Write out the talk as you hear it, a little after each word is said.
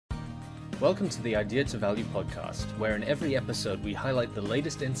Welcome to the Idea to Value podcast, where in every episode we highlight the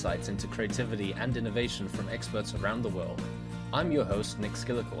latest insights into creativity and innovation from experts around the world. I'm your host, Nick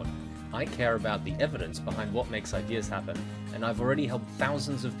Skillicorn. I care about the evidence behind what makes ideas happen, and I've already helped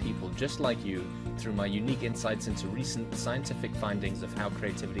thousands of people just like you through my unique insights into recent scientific findings of how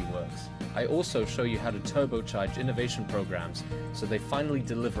creativity works. I also show you how to turbocharge innovation programs so they finally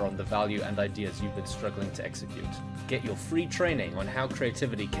deliver on the value and ideas you've been struggling to execute. Get your free training on how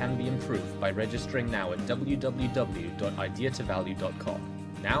creativity can be improved by registering now at www.ideatovalue.com.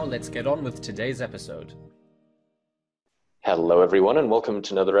 Now let's get on with today's episode. Hello, everyone, and welcome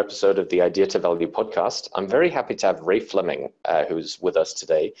to another episode of the Idea to Value podcast. I'm very happy to have Ray Fleming, who's with us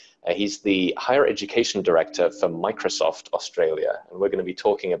today. He's the Higher Education Director for Microsoft Australia, and we're going to be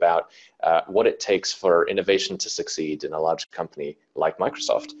talking about what it takes for innovation to succeed in a large company like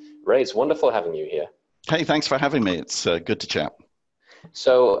Microsoft. Ray, it's wonderful having you here. Hey, thanks for having me. It's good to chat.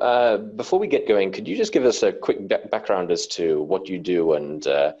 So before we get going, could you just give us a quick background as to what you do and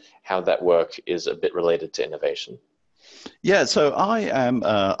how that work is a bit related to innovation? Yeah, so I am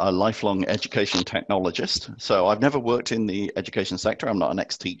a lifelong education technologist. So I've never worked in the education sector. I'm not an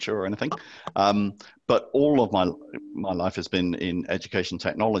ex-teacher or anything. But all of my life has been in education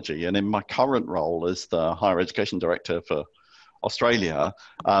technology. And in my current role as the Higher Education Director for Australia,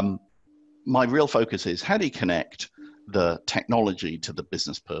 my real focus is how do you connect the technology to the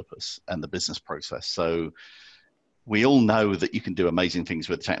business purpose and the business process? So we all know that you can do amazing things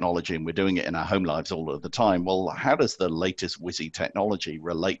with technology, and we're doing it in our home lives all of the time. Well, how does the latest whizzy technology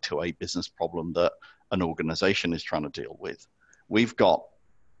relate to a business problem that an organization is trying to deal with? We've got,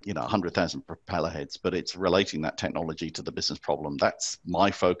 100,000 propeller heads, but it's relating that technology to the business problem. That's my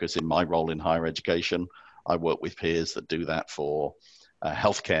focus in my role in higher education. I work with peers that do that for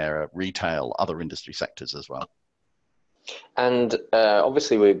healthcare, retail, other industry sectors as well. And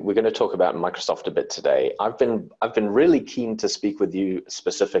obviously, we're going to talk about Microsoft a bit today. I've been really keen to speak with you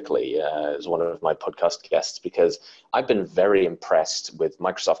specifically as one of my podcast guests because I've been very impressed with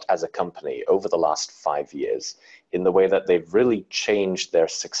Microsoft as a company over the last 5 years in the way that they've really changed their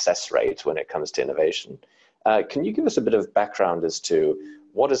success rate when it comes to innovation. Can you give us a bit of background as to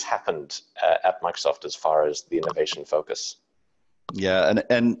what has happened at Microsoft as far as the innovation focus? Yeah,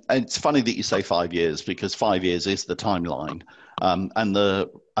 and it's funny that you say 5 years because 5 years is the timeline, and I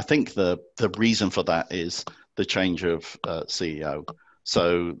think the reason for that is the change of CEO.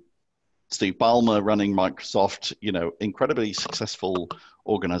 So Steve Ballmer running Microsoft, incredibly successful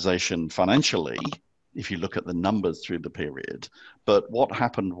organization financially, if you look at the numbers through the period. But what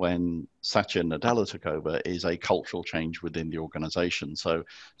happened when Satya Nadella took over is a cultural change within the organization. So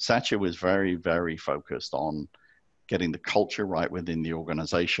Satya was very, very focused on getting the culture right within the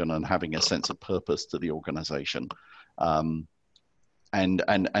organization and having a sense of purpose to the organization, and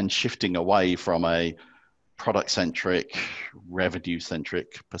shifting away from a product-centric,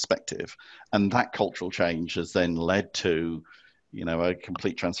 revenue-centric perspective. And that cultural change has then led to, a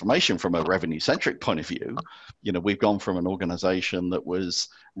complete transformation from a revenue-centric point of view. We've gone from an organization that was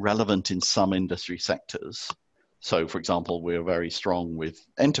relevant in some industry sectors. So, for example, we're very strong with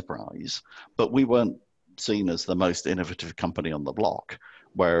enterprise, but we weren't seen as the most innovative company on the block.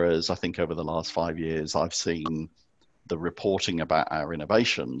 Whereas I think over the last 5 years, I've seen the reporting about our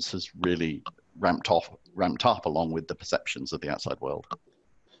innovations has really ramped up along with the perceptions of the outside world.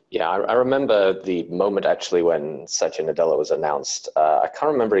 Yeah, I remember the moment actually when Satya Nadella was announced. I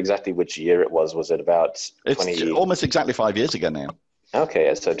can't remember exactly which year it was. Was it about 20? It's almost exactly 5 years ago now.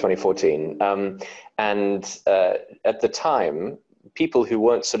 Okay, so 2014. And at the time, people who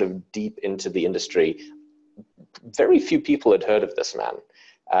weren't sort of deep into the industry, very few people had heard of this man.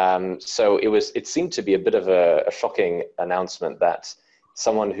 So it seemed to be a bit of a shocking announcement that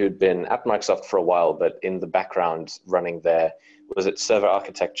someone who'd been at Microsoft for a while, but in the background running their, was it server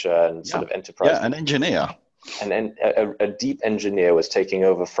architecture and sort of enterprise? Yeah, an engineer. And a deep engineer was taking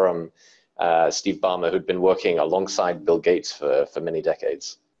over from Steve Ballmer, who'd been working alongside Bill Gates for many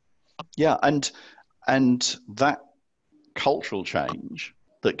decades. Yeah, and that cultural change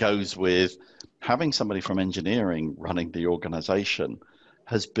that goes with having somebody from engineering running the organization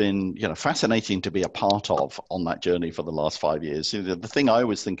has been, fascinating to be a part of on that journey for the last 5 years. The thing I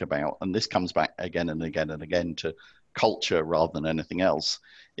always think about, and this comes back again and again and again to culture rather than anything else,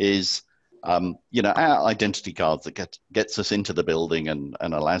 is, our identity cards that gets us into the building and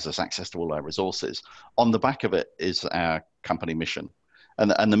allows us access to all our resources. On the back of it is our company mission.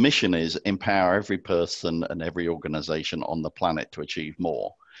 And the mission is empower every person and every organization on the planet to achieve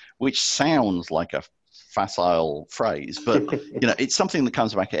more, which sounds like a facile phrase, but it's something that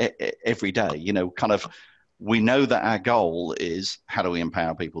comes back every day. Kind of we know that our goal is how do we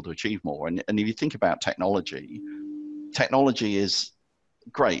empower people to achieve more? And if you think about technology is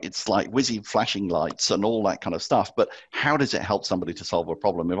great. It's like whizzy flashing lights and all that kind of stuff. But how does it help somebody to solve a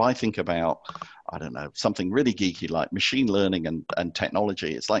problem? If I think about, I don't know, something really geeky like machine learning and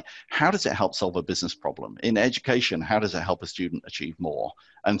technology, it's like, how does it help solve a business problem? In education, how does it help a student achieve more?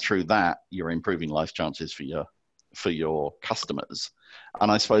 And through that, you're improving life chances for your customers.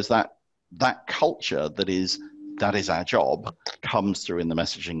 And I suppose that culture that is our job comes through in the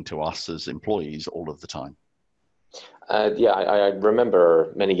messaging to us as employees all of the time. I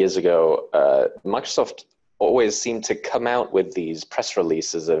remember many years ago, Microsoft always seemed to come out with these press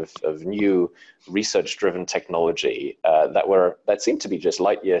releases of new research-driven technology that seemed to be just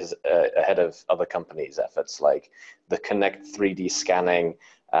light years ahead of other companies' efforts, like the Connect 3D scanning,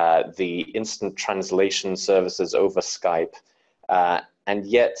 the instant translation services over Skype, and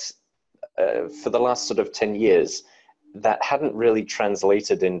yet for the last sort of 10 years, that hadn't really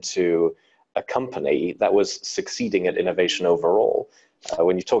translated into a company that was succeeding at innovation overall.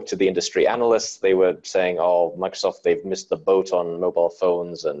 When you talk to the industry analysts, they were saying, oh, Microsoft, they've missed the boat on mobile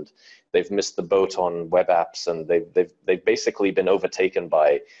phones and they've missed the boat on web apps, and they've basically been overtaken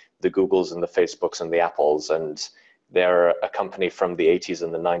by the Googles and the Facebooks and the Apples, and they're a company from the 80s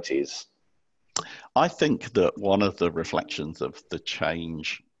and the 90s. I think that one of the reflections of the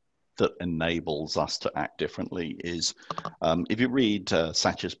change that enables us to act differently is, if you read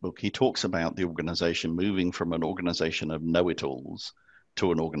Satya's book, he talks about the organization moving from an organization of know-it-alls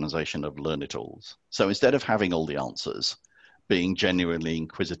to an organization of learn-it-alls. So instead of having all the answers, being genuinely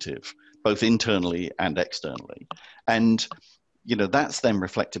inquisitive, both internally and externally. And, that's then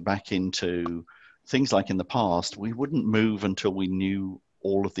reflected back into things like in the past, we wouldn't move until we knew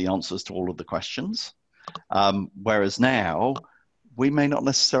all of the answers to all of the questions. Whereas now, we may not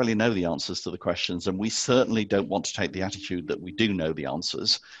necessarily know the answers to the questions, and we certainly don't want to take the attitude that we do know the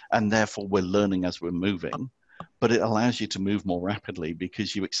answers, and therefore we're learning as we're moving. But it allows you to move more rapidly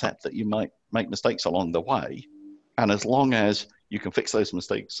because you accept that you might make mistakes along the way. And as long as you can fix those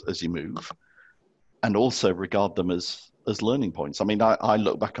mistakes as you move, and also regard them as learning points. I mean, I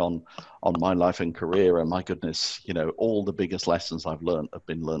look back on my life and career, and my goodness, all the biggest lessons I've learned have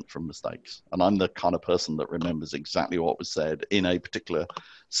been learned from mistakes. And I'm the kind of person that remembers exactly what was said in a particular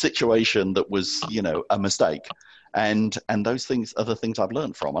situation that was, a mistake. And those things are the things I've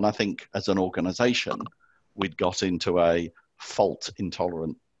learned from. And I think as an organization, we'd got into a fault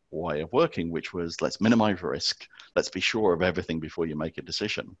intolerant way of working, which was let's minimize risk. Let's be sure of everything before you make a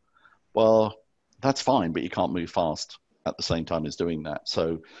decision. Well, that's fine, but you can't move fast at the same time as doing that.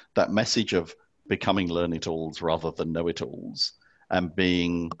 So that message of becoming learn-it-alls rather than know-it-alls, and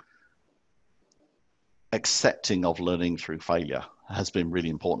being accepting of learning through failure has been really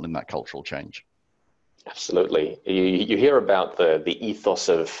important in that cultural change. Absolutely. You hear about the ethos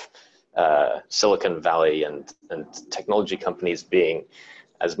of Silicon Valley and technology companies being,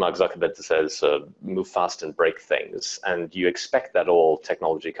 as Mark Zuckerberg says, move fast and break things. And you expect that all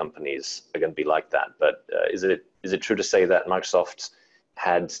technology companies are going to be like that. But is it true to say that Microsoft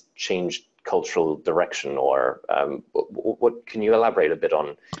had changed cultural direction, or what can you elaborate a bit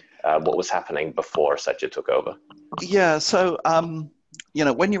on what was happening before Satya took over? Yeah, so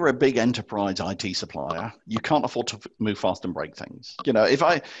when you're a big enterprise IT supplier, you can't afford to move fast and break things. If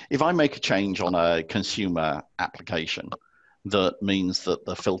I make a change on a consumer application that means that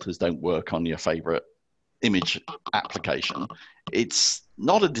the filters don't work on your favorite image application, it's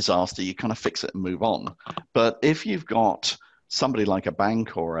not a disaster. You kind of fix it and move on. But if you've got somebody like a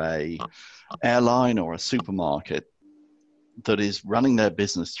bank or a airline or a supermarket that is running their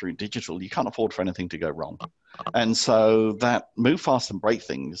business through digital, you can't afford for anything to go wrong. And so that move fast and break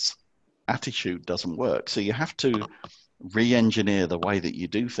things attitude doesn't work. So you have to re-engineer the way that you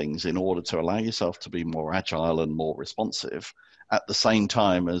do things in order to allow yourself to be more agile and more responsive at the same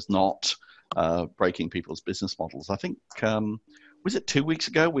time as not breaking people's business models. I think, was it 2 weeks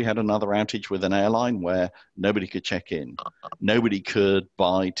ago, we had another outage with an airline where nobody could check in. Nobody could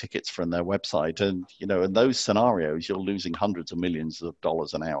buy tickets from their website. And, in those scenarios, you're losing hundreds of millions of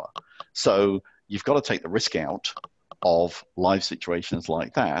dollars an hour. So you've got to take the risk out of live situations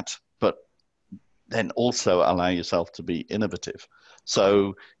like that, but then also allow yourself to be innovative.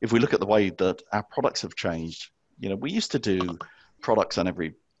 So if we look at the way that our products have changed, we used to do products on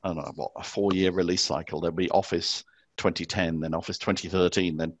every, a 4-year release cycle. There'd be Office 2010, then Office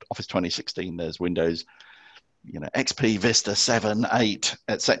 2013, then Office 2016, there's Windows, XP, Vista 7, 8,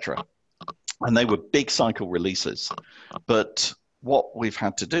 etc. And they were big cycle releases. But what we've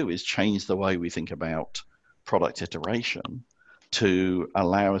had to do is change the way we think about product iteration to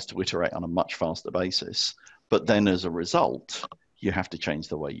allow us to iterate on a much faster basis But then as a result, you have to change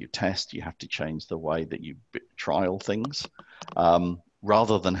the way you test. You have to change the way that you trial things.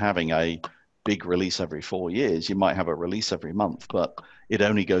 Rather than having a big release every 4 years, you might have a release every month, but it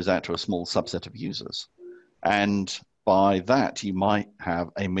only goes out to a small subset of users. And by that, you might have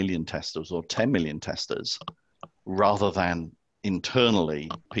 1 million testers or 10 million testers, rather than internally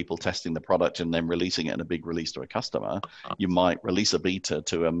people testing the product and then releasing it in a big release to a customer. You might release a beta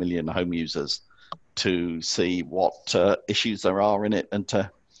to 1 million home users to see what issues there are in it and to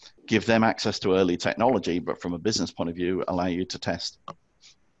give them access to early technology, but from a business point of view, allow you to test.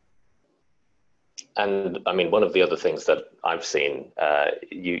 And I mean, one of the other things that I've seen,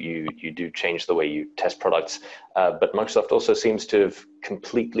 you do change the way you test products, but Microsoft also seems to have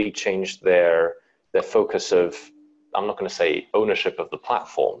completely changed their focus of, I'm not going to say ownership of the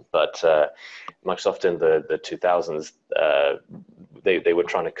platform, but Microsoft in the 2000s, they were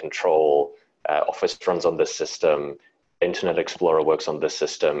trying to control Office runs on this system, Internet Explorer works on this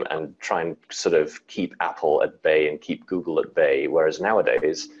system, and try and sort of keep Apple at bay and keep Google at bay. Whereas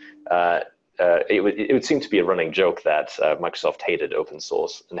nowadays, it would seem to be a running joke that Microsoft hated open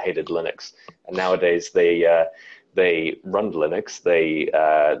source and hated Linux, and nowadays they run Linux.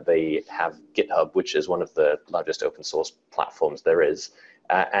 They have GitHub, which is one of the largest open source platforms there is,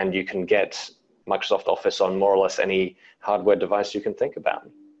 and you can get Microsoft Office on more or less any hardware device you can think about.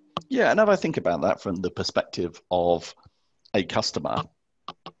 Yeah, and if I think about that from the perspective of a customer,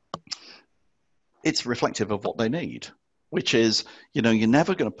 it's reflective of what they need, which is, you're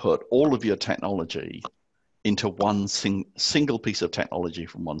never going to put all of your technology into one single piece of technology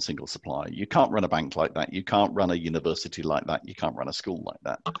from one single supplier. You can't run a bank like that. You can't run a university like that. You can't run a school like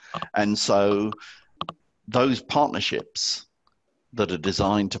that. And so those partnerships that are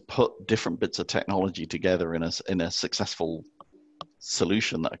designed to put different bits of technology together in a successful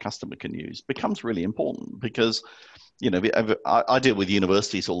solution that a customer can use becomes really important, because I deal with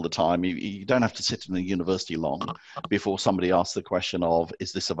universities all the time. You don't have to sit in a university long before somebody asks the question of,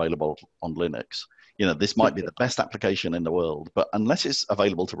 is this available on Linux? This might be the best application in the world, but unless it's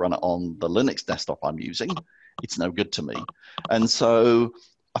available to run it on the Linux desktop I'm using, it's no good to me. And so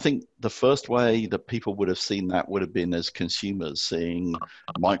I think the first way that people would have seen that would have been as consumers seeing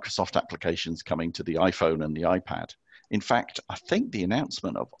Microsoft applications coming to the iPhone and the iPad. In fact, I think the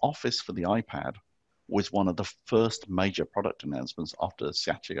announcement of Office for the iPad was one of the first major product announcements after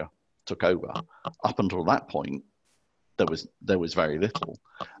Satya took over. Up until that point, there was very little.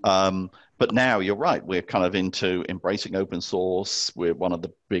 But now you're right, we're kind of into embracing open source. We're one of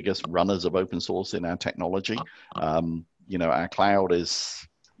the biggest runners of open source in our technology. Our cloud is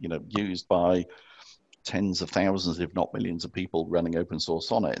used by tens of thousands, if not millions of people running open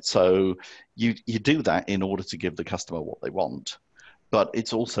source on it. So you do that in order to give the customer what they want. But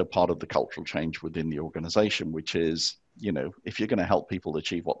it's also part of the cultural change within the organization, which is, if you're going to help people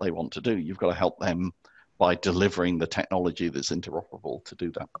achieve what they want to do, you've got to help them by delivering the technology that's interoperable to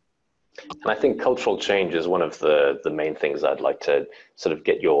do that. And I think cultural change is one of the main things I'd like to sort of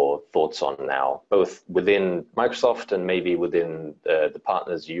get your thoughts on now, both within Microsoft and maybe within the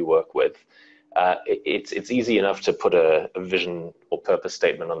partners you work with. It's easy enough to put a vision or purpose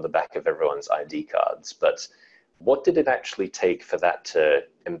statement on the back of everyone's ID cards, but what did it actually take for that to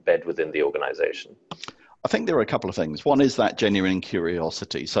embed within the organization? I think there are a couple of things. One is that genuine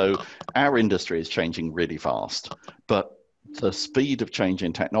curiosity. So our industry is changing really fast, but the speed of change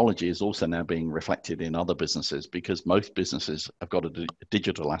in technology is also now being reflected in other businesses, because most businesses have got a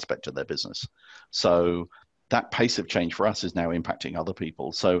digital aspect of their business. So that pace of change for us is now impacting other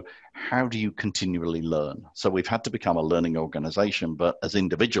people. So how do you continually learn? So we've had to become a learning organization, but as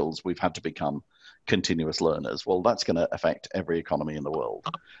individuals, we've had to become continuous learners. Well, that's going to affect every economy in the world.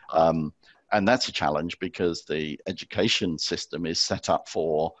 And that's a challenge, because the education system is set up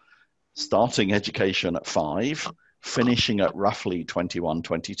for starting education at 5, finishing at roughly 21,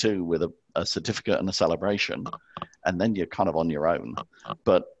 22 with a certificate and a celebration, and then you're kind of on your own.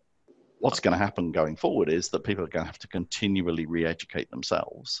 But what's going to happen going forward is that people are going to have to continually re-educate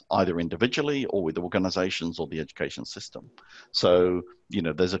themselves, either individually or with organizations or the education system. So,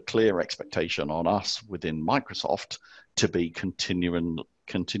 there's a clear expectation on us within Microsoft to be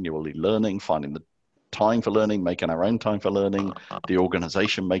continually learning, finding the time for learning, making our own time for learning, the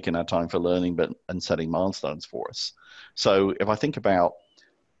organization making our time for learning, and setting milestones for us. So if I think about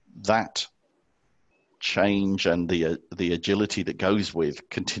that change and the agility that goes with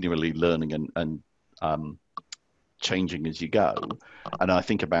continually learning and changing as you go, and I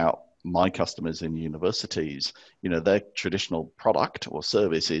think about my customers in universities, their traditional product or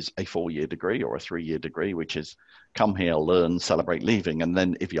service is a 4-year degree or a 3-year degree, which is come here, learn, celebrate leaving, and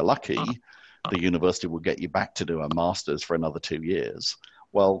then if you're lucky, the university will get you back to do a master's for another 2 years.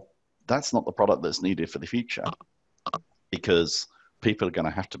 Well, that's not the product that's needed for the future, because people are going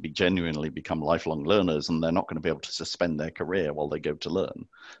to have to be genuinely become lifelong learners, and they're not going to be able to suspend their career while they go to learn.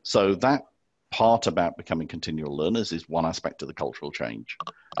 So that part about becoming continual learners is one aspect of the cultural change.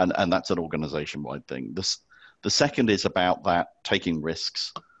 And that's an organization-wide thing. The second is about that taking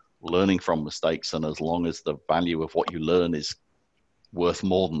risks, learning from mistakes. And as long as the value of what you learn is worth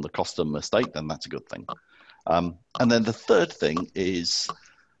more than the cost of a mistake, then that's a good thing. And then the third thing is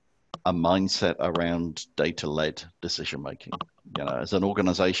a mindset around data-led decision-making. As an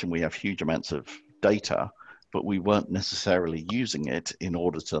organization, we have huge amounts of data, but we weren't necessarily using it in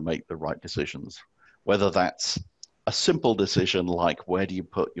order to make the right decisions. Whether that's a simple decision like where do you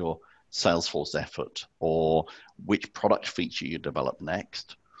put your Salesforce effort, or which product feature you develop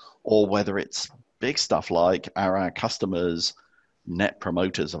next, or whether it's big stuff like are our customers net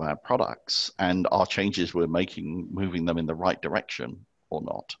promoters of our products, and are changes we're making moving them in the right direction or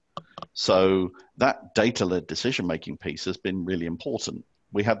not. So that data-led decision-making piece has been really important.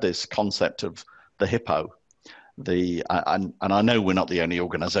 We have this concept of the hippo. And I know we're not the only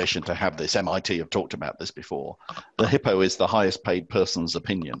organization to have this. MIT have talked about this before. The hippo is the highest paid person's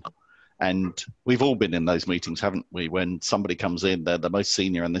opinion. And we've all been in those meetings, haven't we? When somebody comes in, they're the most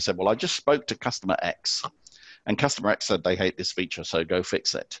senior, and they said, well, I just spoke to customer X, and customer X said they hate this feature, so go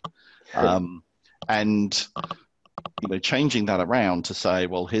fix it. And changing that around to say,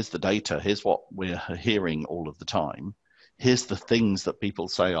 well, here's the data, here's what we're hearing all of the time, here's the things that people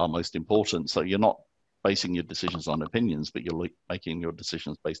say are most important. So you're not basing your decisions on opinions, but you're making your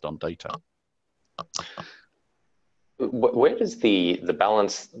decisions based on data. Where does the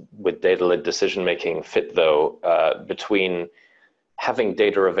balance with data-led decision-making fit, though, between having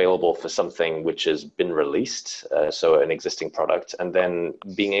data available for something which has been released, so an existing product, and then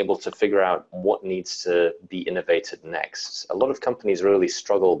being able to figure out what needs to be innovated next? A lot of companies really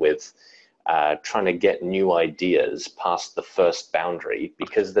struggle with trying to get new ideas past the first boundary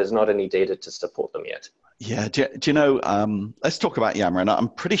because there's not any data to support them yet. Yeah, do you know, let's talk about Yammer, and I'm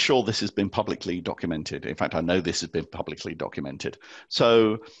pretty sure this has been publicly documented. In fact, I know this has been publicly documented.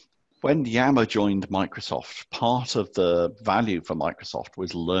 So when Yammer joined Microsoft, part of the value for Microsoft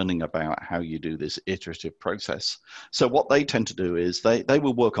was learning about how you do this iterative process. So what they tend to do is they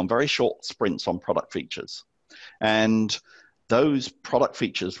will work on very short sprints on product features. And those product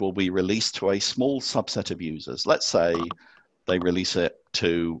features will be released to a small subset of users. Let's say they release it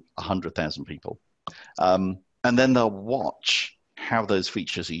to 100,000 people. And then they'll watch how those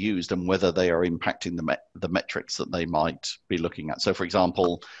features are used and whether they are impacting the metrics that they might be looking at. So for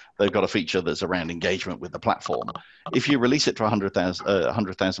example, they've got a feature that's around engagement with the platform. If you release it to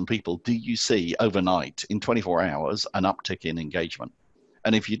 100,000 people, do you see overnight in 24 hours an uptick in engagement?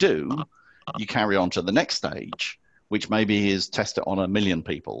 And if you do, you carry on to the next stage, which maybe is test it on 1 million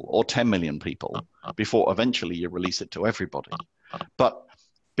people or 10 million people before eventually you release it to everybody. But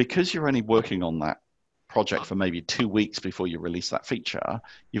because you're only working on that project for maybe 2 weeks before you release that feature,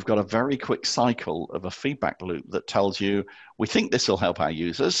 you've got a very quick cycle of a feedback loop that tells you, we think this will help our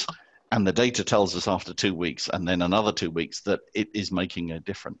users, and the data tells us after 2 weeks and then another 2 weeks that it is making a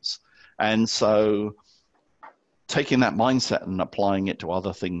difference. And so taking that mindset and applying it to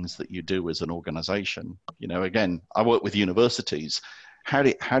other things that you do as an organization, again, I work with universities. How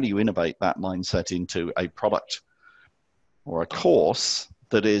do you innovate that mindset into a product or a course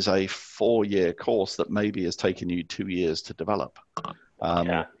that is a 4-year course that maybe has taken you 2 years to develop?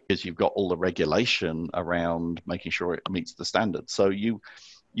 Because you've got all the regulation around making sure it meets the standards. So you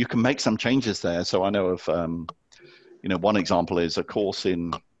can make some changes there. So I know of, one example is a course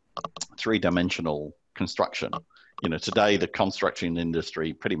in 3-dimensional construction. Today the construction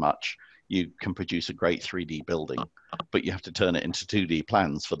industry, pretty much you can produce a great 3D building, but you have to turn it into 2D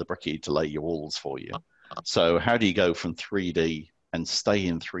plans for the brickie to lay your walls for you. So how do you go from 3D and stay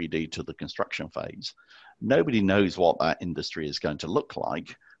in 3D to the construction phase? Nobody knows what that industry is going to look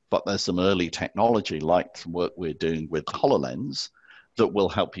like, but there's some early technology like some work we're doing with HoloLens that will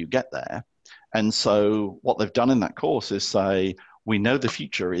help you get there. And so what they've done in that course is say, we know the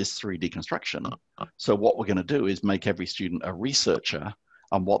future is 3D construction. So what we're going to do is make every student a researcher,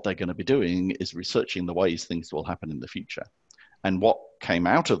 and what they're going to be doing is researching the ways things will happen in the future. And what came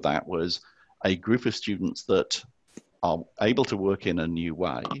out of that was a group of students that are able to work in a new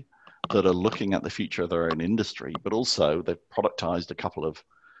way, that are looking at the future of their own industry, but also they've productized a couple of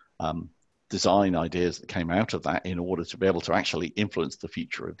design ideas that came out of that in order to be able to actually influence the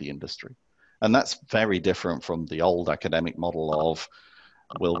future of the industry. And that's very different from the old academic model of,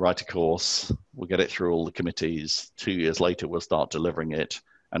 we'll write a course, we'll get it through all the committees, 2 years later we'll start delivering it,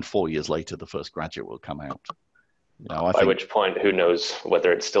 and 4 years later, the first graduate will come out. By which point, who knows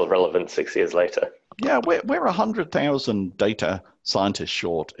whether it's still relevant 6 years later? Yeah, we're 100,000 data scientists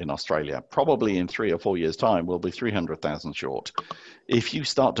short in Australia. Probably in 3 or 4 years' time, we'll be 300,000 short. If you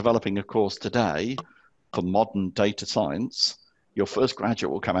start developing a course today for modern data science, your first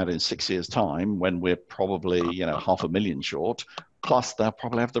graduate will come out in 6 years' time when we're probably 500,000 short. Plus, they'll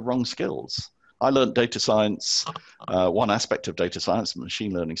probably have the wrong skills. I learned data science, one aspect of data science,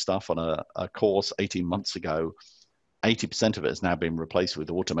 machine learning stuff, on a course 18 months ago. 80% of it has now been replaced with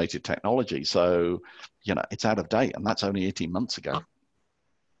automated technology. So, it's out of date, and that's only 18 months ago.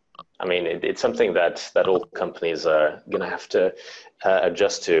 I mean, it's something that all companies are going to have to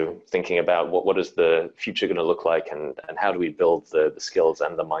adjust to, thinking about what is the future going to look like, and how do we build the skills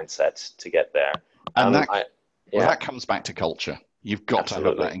and the mindset to get there. And that comes back to culture. You've got to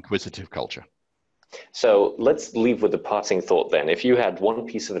have that inquisitive culture. So let's leave with a parting thought then. If you had one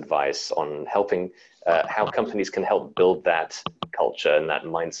piece of advice on helping how companies can help build that culture and that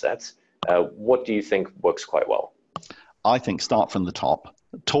mindset, what do you think works quite well? I think start from the top.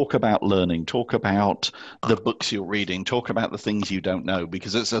 Talk about learning. Talk about the books you're reading. Talk about the things you don't know,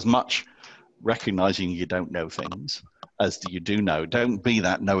 because it's as much recognizing you don't know things as you do know. Don't be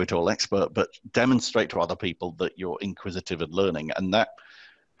that know-it-all expert, but demonstrate to other people that you're inquisitive and learning. And that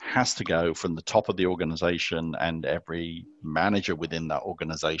has to go from the top of the organization and every manager within that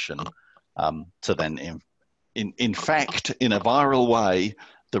organization to then, in fact, in a viral way,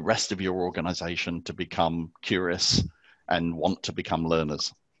 the rest of your organization to become curious and want to become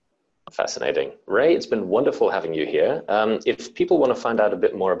learners. Fascinating. Ray, it's been wonderful having you here. If people want to find out a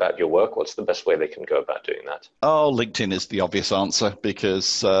bit more about your work, what's the best way they can go about doing that? Oh, LinkedIn is the obvious answer,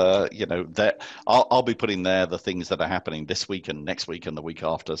 because I'll be putting there the things that are happening this week and next week and the week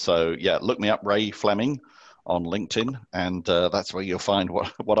after. So yeah, look me up, Ray Fleming, on LinkedIn, and that's where you'll find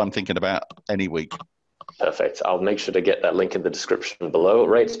what I'm thinking about any week. Perfect. I'll make sure to get that link in the description below.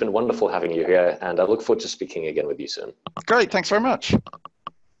 Ray, it's been wonderful having you here, and I look forward to speaking again with you soon. Great. Thanks very much.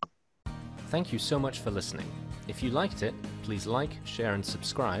 Thank you so much for listening. If you liked it, please like, share and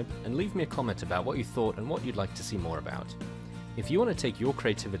subscribe, and leave me a comment about what you thought and what you'd like to see more about. If you want to take your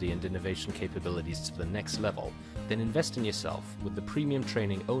creativity and innovation capabilities to the next level, then invest in yourself with the premium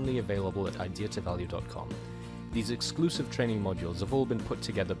training only available at iteratively.com. These exclusive training modules have all been put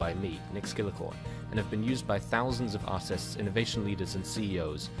together by me, Nick Skillicorn, and have been used by thousands of artists, innovation leaders and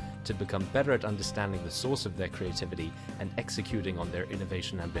CEOs to become better at understanding the source of their creativity and executing on their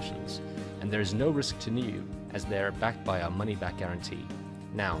innovation ambitions. And there is no risk to you, as they are backed by our money-back guarantee.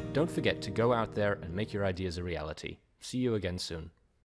 Now, don't forget to go out there and make your ideas a reality. See you again soon.